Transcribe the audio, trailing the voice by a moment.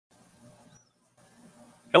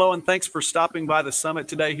Hello, and thanks for stopping by the summit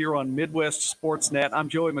today here on Midwest Sportsnet. I'm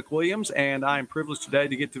Joey McWilliams, and I am privileged today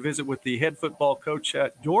to get to visit with the head football coach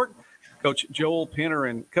at Dordt, Coach Joel Penner.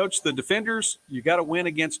 And Coach, the Defenders, you got a win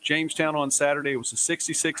against Jamestown on Saturday. It was a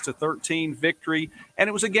 66-13 victory, and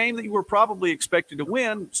it was a game that you were probably expected to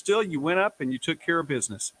win. Still, you went up and you took care of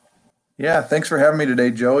business. Yeah, thanks for having me today,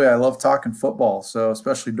 Joey. I love talking football, so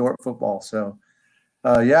especially Dordt football. So,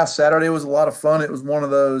 yeah, Saturday was a lot of fun. It was one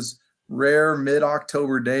of those rare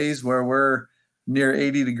mid-October days where we're near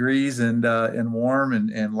 80 degrees and warm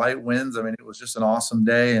and light winds. I mean, it was just an awesome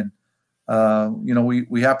day, and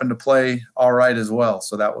we happened to play all right as well.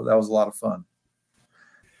 So that was a lot of fun.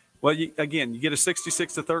 Well, you get a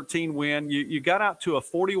 66-13 win. You got out to a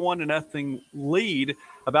 41-0 lead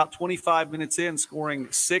about 25 minutes in, scoring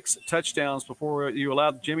 6 touchdowns before you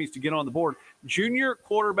allowed the Jimmies to get on the board. Junior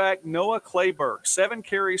quarterback Noah Clayberg, 7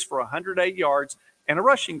 carries for 108 yards and a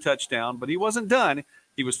rushing touchdown, but he wasn't done.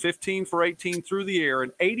 He was 15 for 18 through the air,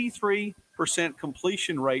 an 83%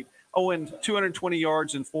 completion rate, and 220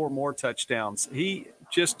 yards and 4 more touchdowns. He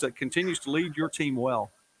just continues to lead your team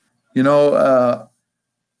well.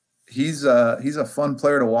 He's a fun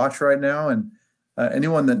player to watch right now, and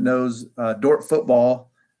anyone that knows Dordt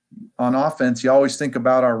football on offense, you always think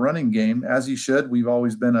about our running game, as you should. We've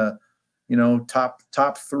always been a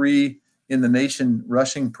top 3 in the nation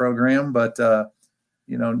rushing program, but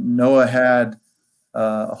Noah had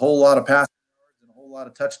a whole lot of passing yards and a whole lot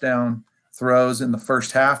of touchdown throws in the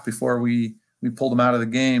first half before we pulled him out of the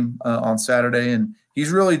game on Saturday, and he's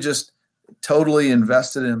really just totally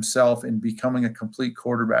invested in himself in becoming a complete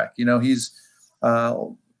quarterback. He's a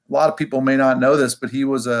lot of people may not know this, but he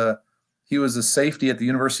was a safety at the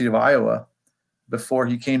University of Iowa before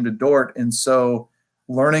he came to Dordt, and so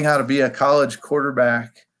learning how to be a college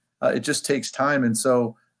quarterback, it just takes time. And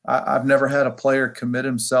so I've never had a player commit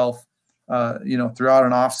himself, throughout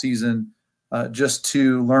an off season just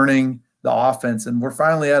to learning the offense. And we're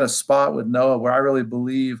finally at a spot with Noah where I really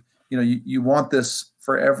believe, you want this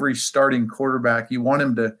for every starting quarterback. You want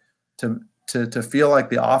him to feel like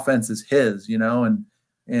the offense is his, and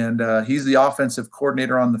he's the offensive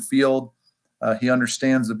coordinator on the field. He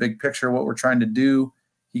understands the big picture, what we're trying to do.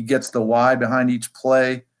 He gets the why behind each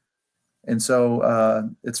play. And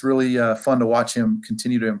so it's really fun to watch him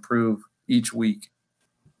continue to improve each week.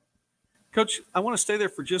 Coach, I want to stay there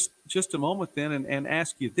for just a moment then and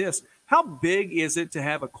ask you this. How big is it to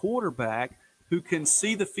have a quarterback who can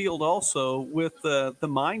see the field also with the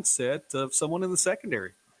mindset of someone in the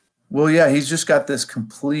secondary? Well, yeah, he's just got this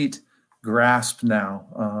complete grasp now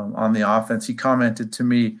on the offense. He commented to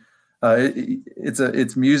me,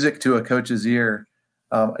 it's music to a coach's ear.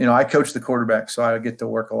 I coach the quarterback, so I get to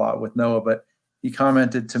work a lot with Noah, but he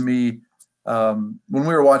commented to me when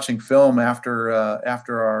we were watching film after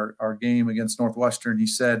our game against Northwestern. He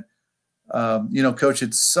said, Coach,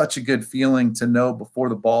 it's such a good feeling to know before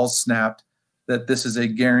the ball's snapped that this is a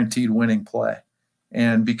guaranteed winning play.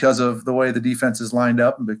 And because of the way the defense is lined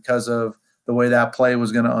up and because of the way that play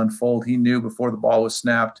was going to unfold, he knew before the ball was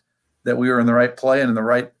snapped that we were in the right play and in the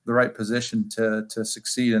right position to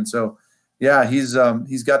succeed. And so, yeah, he's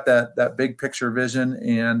got that big picture vision,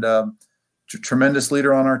 and tremendous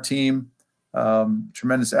leader on our team,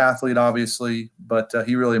 tremendous athlete, obviously, but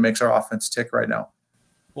he really makes our offense tick right now.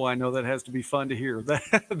 Well, I know that has to be fun to hear.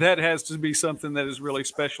 That has to be something that is really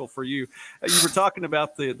special for you. You were talking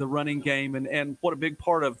about the running game and what a big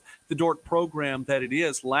part of the Dordt program that it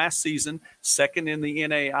is. Last season, second in the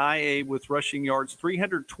NAIA with rushing yards,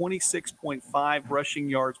 326.5 rushing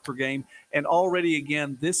yards per game. And already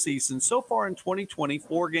again this season, so far in 2020,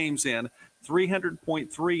 4 games in,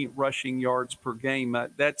 300.3 rushing yards per game.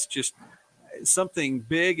 That's just something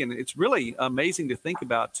big, and it's really amazing to think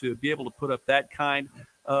about, to be able to put up that kind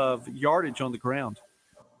of yardage on the ground.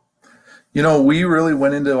 We really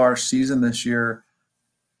went into our season this year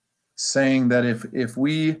saying that if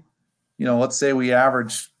we, let's say we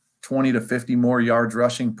average 20 to 50 more yards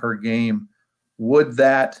rushing per game, would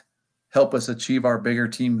that help us achieve our bigger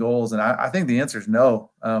team goals? And I think the answer is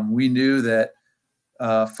no. We knew that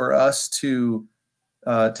for us to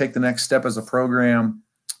take the next step as a program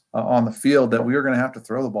on the field, that we were going to have to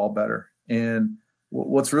throw the ball better. And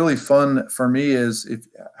what's really fun for me is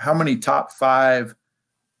how many top 5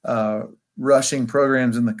 rushing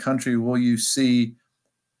programs in the country will you see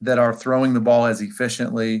that are throwing the ball as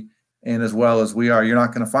efficiently and as well as we are? You're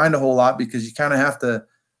not going to find a whole lot, because you kind of have to,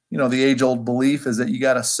 the age-old belief is that you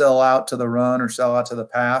got to sell out to the run or sell out to the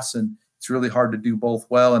pass, and it's really hard to do both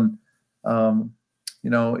well. And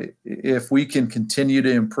if we can continue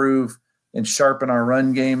to improve and sharpen our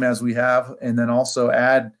run game as we have, and then also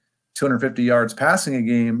add 250 yards passing a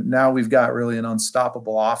game, now we've got really an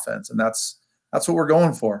unstoppable offense, and that's what we're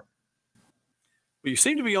going for. Well, you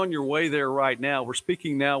seem to be on your way there right now. We're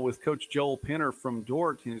speaking now with Coach Joel Penner from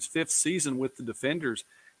Dordt in his 5th season with the Defenders.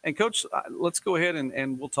 And, Coach, let's go ahead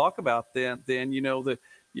and we'll talk about that then. You know, that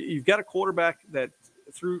you've got a quarterback that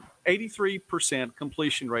threw 83%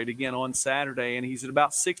 completion rate again on Saturday, and he's at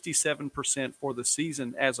about 67% for the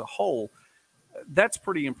season as a whole. That's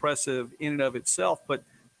pretty impressive in and of itself. But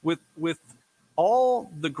with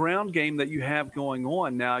all the ground game that you have going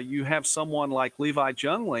on now, you have someone like Levi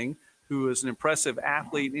Jungling, who is an impressive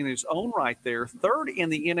athlete in his own right there, 3rd in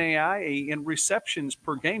the NAIA in receptions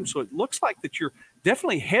per game. So it looks like that you're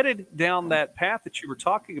definitely headed down that path that you were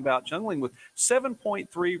talking about, Jungling, with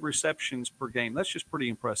 7.3 receptions per game. That's just pretty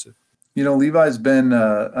impressive. You know, Levi's been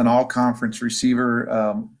an all-conference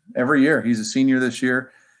receiver every year. He's a senior this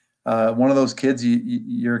year. One of those kids,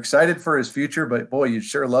 you're excited for his future, but, boy, you'd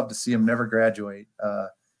sure love to see him never graduate.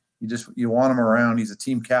 You want him around. He's a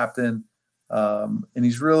team captain, and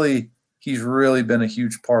he's really been a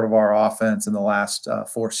huge part of our offense in the last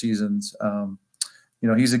 4 seasons. You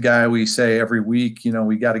know, he's a guy we say every week, you know,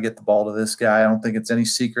 we got to get the ball to this guy. I don't think it's any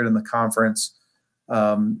secret in the conference,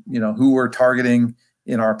 you know, who we're targeting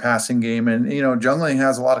in our passing game. And, you know, Jungling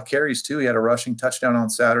has a lot of carries too. He had a rushing touchdown on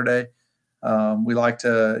Saturday. We like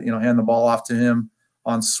to, you know, hand the ball off to him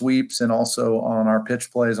on sweeps and also on our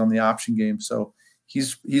pitch plays on the option game. So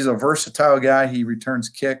he's a versatile guy. He returns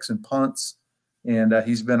kicks and punts. And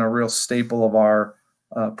he's been a real staple of our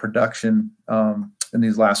production in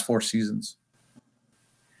these last 4 seasons.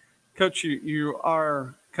 Coach, you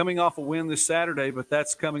are coming off a win this Saturday, but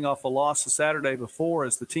that's coming off a loss the Saturday before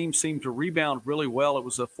as the team seemed to rebound really well. It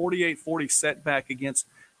was a 48-40 setback against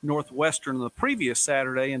Northwestern the previous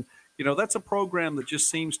Saturday. And, you know, that's a program that just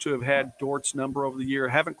seems to have had Dordt's number over the year.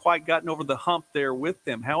 Haven't quite gotten over the hump there with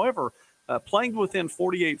them. However, playing within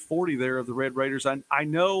 48-40 there of the Red Raiders, I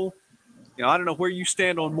know – you know, I don't know where you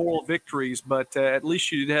stand on moral victories, but at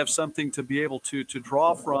least you did have something to be able to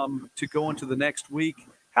draw from to go into the next week.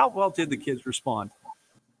 How well did the kids respond?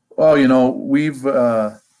 Well, you know, we've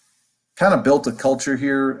kind of built a culture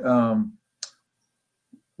here.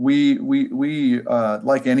 We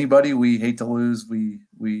like anybody, we hate to lose. We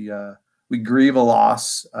grieve a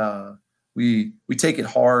loss. We take it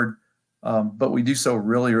hard, but we do so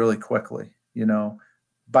really, really quickly. You know,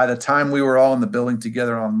 by the time we were all in the building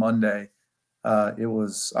together on Monday, it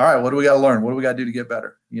was all right. What do we got to learn? What do we got to do to get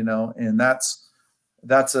better? You know, and that's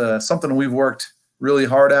something we've worked really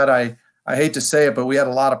hard at. I hate to say it, but we had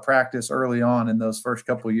a lot of practice early on in those first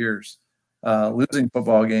couple of years, losing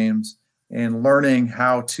football games and learning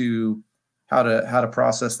how to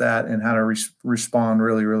process that and how to respond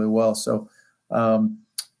really, really well. So,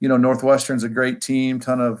 you know, Northwestern's a great team,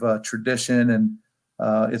 ton of tradition, and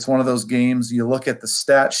it's one of those games you look at the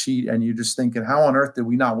stat sheet and you're just thinking, how on earth did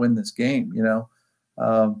we not win this game? You know,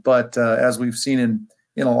 but as we've seen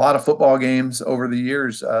in a lot of football games over the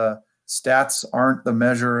years, stats aren't the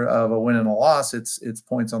measure of a win and a loss. It's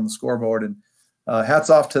points on the scoreboard. And hats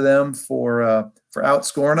off to them for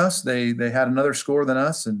outscoring us. They had another score than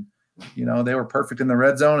us, and you know they were perfect in the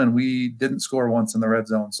red zone, and we didn't score once in the red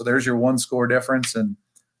zone. So there's your 1 score difference, and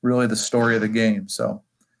really the story of the game. So.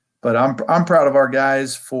 But I'm proud of our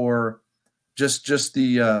guys for just the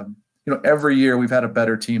you know, every year we've had a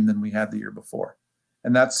better team than we had the year before,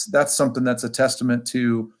 and that's something that's a testament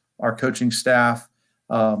to our coaching staff,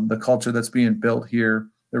 the culture that's being built here,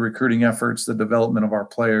 the recruiting efforts, the development of our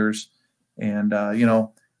players, and you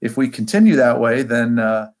know, if we continue that way, then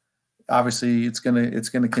obviously it's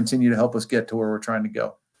gonna continue to help us get to where we're trying to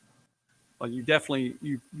go. Well, you definitely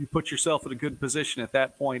you put yourself in a good position at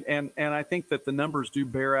that point, and I think that the numbers do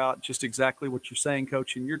bear out just exactly what you're saying,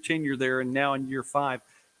 Coach. In your tenure there, and now in year 5,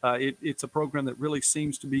 it's a program that really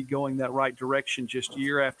seems to be going that right direction, just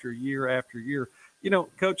year after year after year. You know,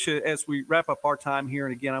 Coach, as we wrap up our time here,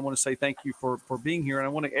 and again, I want to say thank you for being here, and I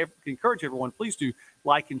want to encourage everyone, please do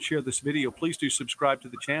like and share this video. Please do subscribe to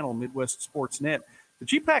the channel, Midwest Sports Net. The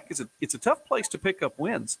GPAC it's a tough place to pick up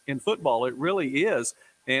wins in football. It really is.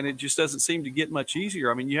 And it just doesn't seem to get much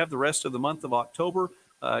easier. I mean, you have the rest of the month of October.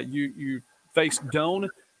 You face Doane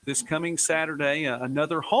this coming Saturday,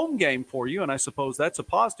 another home game for you, and I suppose that's a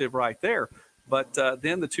positive right there. But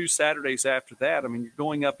then the 2 Saturdays after that, I mean, you're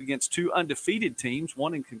going up against 2 undefeated teams,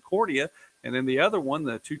 one in Concordia, and then the other one,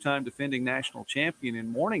 the 2-time defending national champion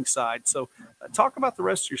in Morningside. So talk about the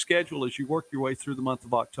rest of your schedule as you work your way through the month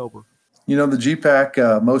of October. You know, the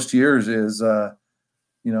GPAC most years is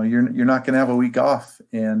you know, you're not going to have a week off,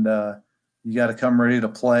 and you got to come ready to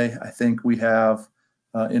play. I think we have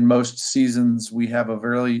in most seasons, we have a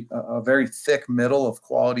very thick middle of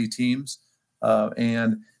quality teams.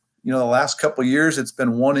 And, the last couple of years, it's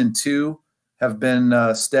been 1 and 2 have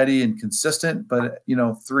been steady and consistent, but,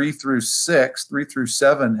 3 through 6, 3 through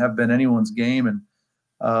 7 have been anyone's game. And,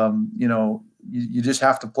 you just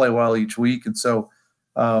have to play well each week. And so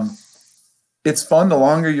it's fun the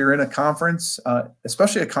longer you're in a conference,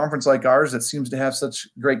 especially a conference like ours that seems to have such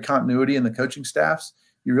great continuity in the coaching staffs.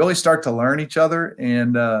 You really start to learn each other,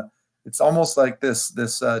 and it's almost like this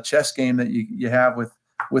chess game that you have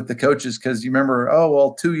with the coaches, because you remember,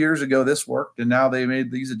 2 years ago this worked, and now they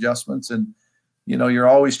made these adjustments, and you're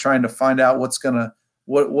always trying to find out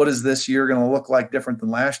what is this year going to look like different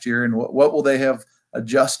than last year, and what will they have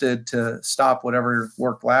adjusted to stop whatever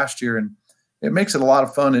worked last year. And it makes it a lot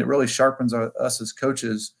of fun. It really sharpens us as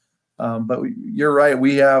coaches. But you're right.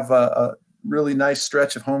 We have a really nice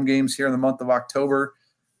stretch of home games here in the month of October.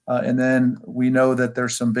 And then we know that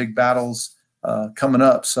there's some big battles coming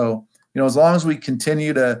up. So, as long as we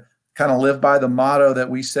continue to kind of live by the motto that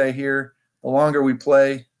we say here, the longer we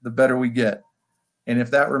play, the better we get. And if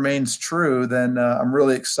that remains true, then I'm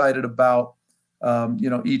really excited about,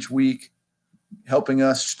 each week helping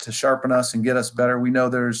us to sharpen us and get us better. We know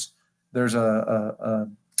there's a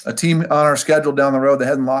team on our schedule down the road that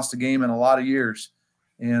hasn't lost a game in a lot of years.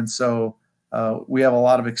 And so we have a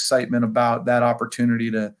lot of excitement about that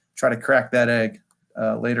opportunity to try to crack that egg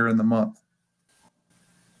later in the month.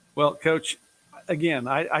 Well, Coach, again,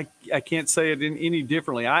 I can't say it any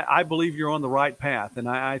differently. I believe you're on the right path, and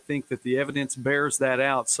I think that the evidence bears that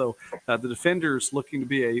out. So the Defenders looking to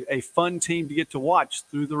be a fun team to get to watch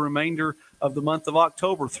through the remainder of the month of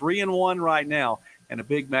October. 3-1 right now, and a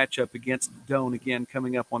big matchup against Doane again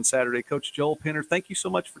coming up on Saturday. Coach Joel Penner, thank you so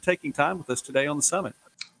much for taking time with us today on the Summit.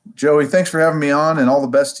 Joey, thanks for having me on, and all the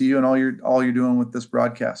best to you and all you're doing with this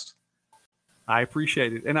broadcast. I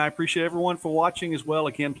appreciate it. And I appreciate everyone for watching as well.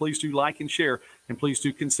 Again, please do like and share, and please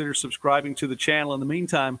do consider subscribing to the channel. In the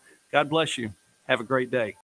meantime, God bless you. Have a great day.